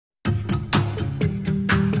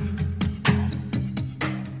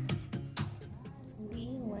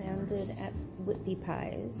good at Whitby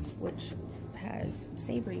pies, which has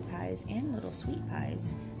savory pies and little sweet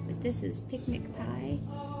pies. But this is picnic pie.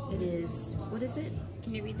 It is, what is it?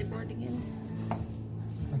 Can you read the board again?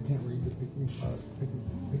 I can't read the picnic pie.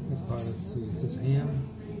 Picnic pie. Let's see. It says ham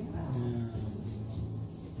and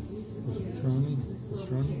pastrami,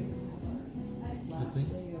 I think.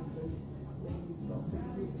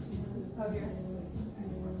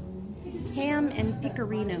 Ham and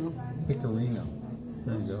pecorino. Pecorino.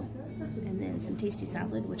 There you go. And then some tasty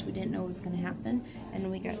salad, which we didn't know was going to happen. And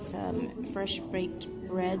we got some fresh baked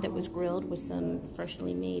bread that was grilled with some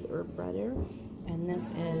freshly made herb butter. And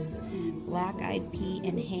this is black-eyed pea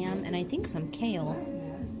and ham, and I think some kale.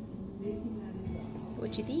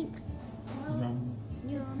 What you think? Yeah.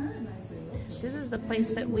 This is the place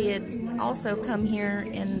that we had also come here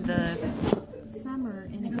in the summer,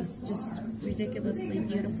 and it was just ridiculously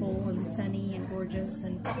beautiful and sunny and gorgeous.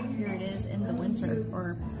 And here it is in the winter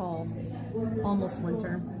or fall, almost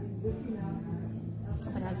winter.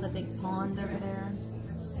 It has the big pond over there.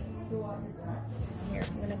 Here,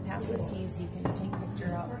 I'm going to pass this to you so you can take a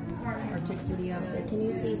picture out or take video out there. Can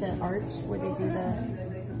you see the arch where they do the...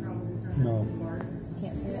 No.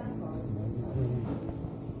 Can't see it?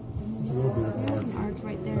 There's a little bit of an There's arch. an arch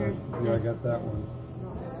right there. Yeah, I got that one.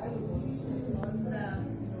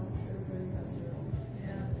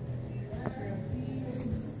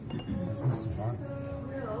 Mr. Bond.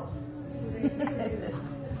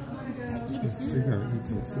 Eat a soup. You're going to eat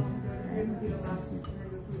some soup.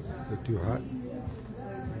 Is it too hot?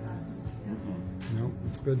 No,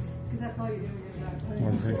 it's good. I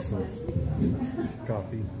want to drink some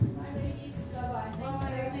coffee.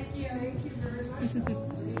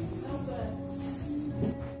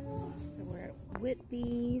 So we're at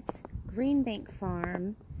Whitby's Greenbank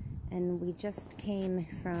farm, and we just came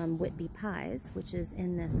from Whitby Pies, which is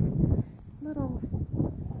in this little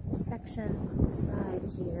section on the side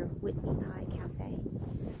here, Whitby Pie Cafe.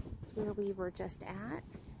 It's where we were just at,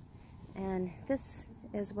 and this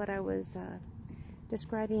is what I was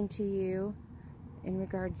describing to you in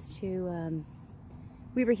regards to,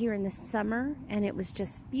 we were here in the summer, and it was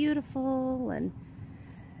just beautiful and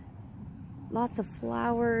lots of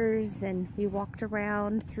flowers, and we walked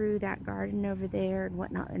around through that garden over there and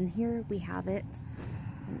whatnot, and here we have it,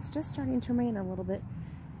 and it's just starting to rain a little bit.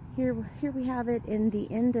 Here we have it in the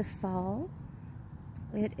end of fall.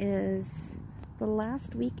 It is the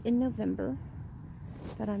last week in November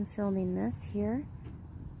that I'm filming this here.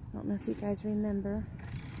 I don't know if you guys remember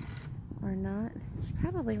or not. You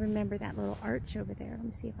probably remember that little arch over there. Let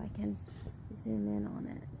me see if I can zoom in on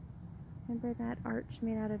it. Remember that arch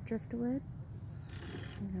made out of driftwood?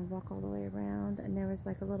 I'm gonna walk all the way around, and there was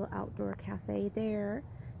like a little outdoor cafe there,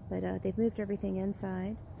 but they've moved everything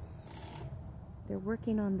inside. They're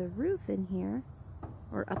working on the roof in here,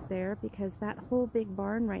 or up there, because that whole big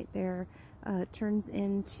barn right there turns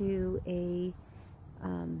into a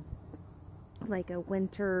like a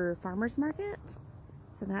winter farmer's market.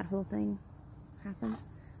 So that whole thing happens.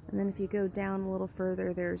 And then if you go down a little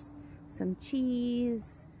further, there's some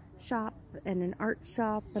cheese shop and an art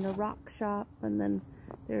shop and a rock shop, and then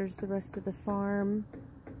there's the rest of the farm.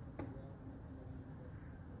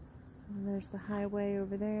 And there's the highway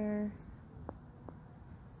over there.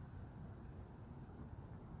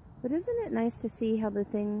 But isn't it nice to see how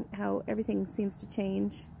everything seems to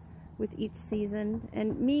change with each season?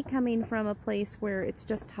 And me coming from a place where it's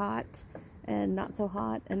just hot and not so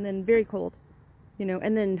hot, and then very cold, you know,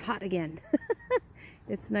 and then hot again.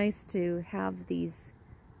 It's nice to have these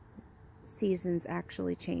seasons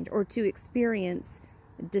actually change, or to experience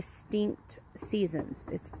distinct seasons.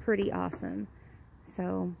 It's pretty awesome.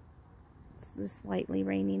 So it's just lightly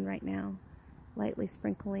raining right now, lightly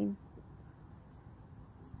sprinkling.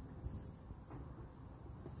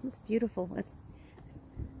 It's beautiful. It's,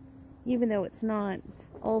 even though it's not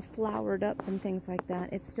all flowered up and things like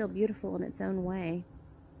that, it's still beautiful in its own way.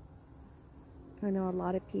 I know a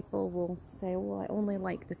lot of people will say, well, I only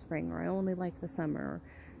like the spring, or I only like the summer, or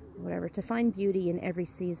whatever. To find beauty in every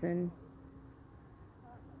season,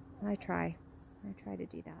 I try to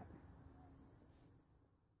do that.